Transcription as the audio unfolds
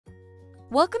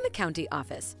Welcome to County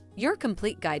Office, your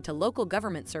complete guide to local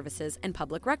government services and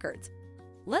public records.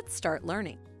 Let's start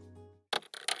learning.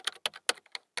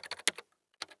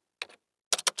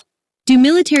 Do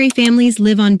military families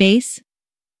live on base?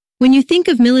 When you think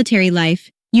of military life,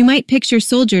 you might picture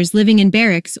soldiers living in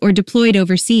barracks or deployed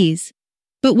overseas.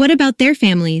 But what about their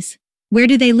families? Where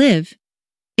do they live?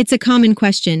 It's a common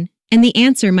question, and the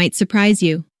answer might surprise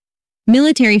you.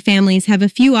 Military families have a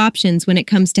few options when it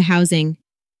comes to housing.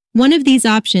 One of these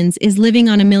options is living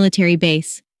on a military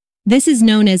base. This is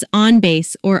known as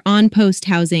on-base or on-post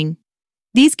housing.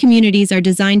 These communities are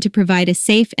designed to provide a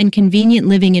safe and convenient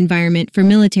living environment for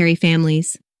military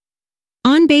families.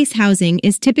 On-base housing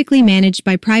is typically managed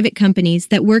by private companies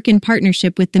that work in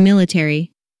partnership with the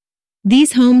military.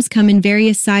 These homes come in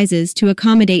various sizes to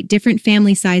accommodate different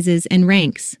family sizes and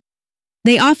ranks.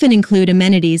 They often include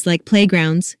amenities like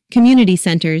playgrounds, community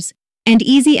centers, and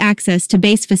easy access to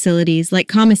base facilities like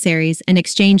commissaries and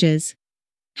exchanges.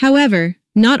 However,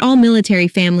 not all military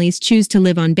families choose to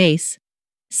live on base.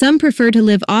 Some prefer to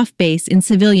live off base in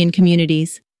civilian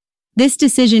communities. This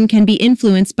decision can be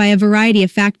influenced by a variety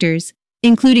of factors,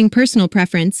 including personal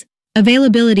preference,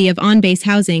 availability of on-base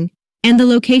housing, and the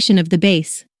location of the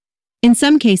base. In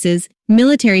some cases,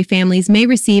 military families may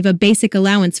receive a Basic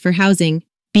Allowance for Housing,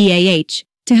 BAH,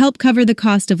 to help cover the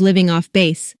cost of living off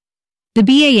base. The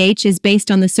BAH is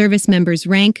based on the service member's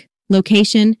rank,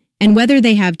 location, and whether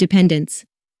they have dependents.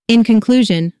 In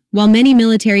conclusion, while many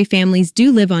military families do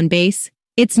live on base,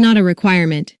 it's not a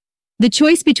requirement. The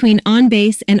choice between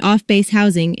on-base and off-base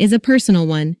housing is a personal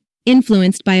one,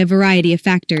 influenced by a variety of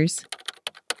factors.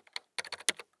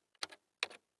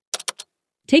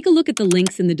 Take a look at the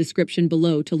links in the description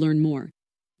below to learn more.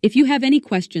 If you have any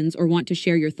questions or want to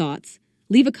share your thoughts,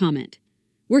 leave a comment.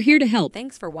 We're here to help.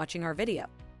 Thanks for watching our video.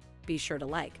 Be sure to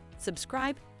like,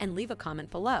 subscribe, and leave a comment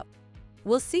below.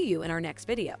 We'll see you in our next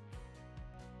video.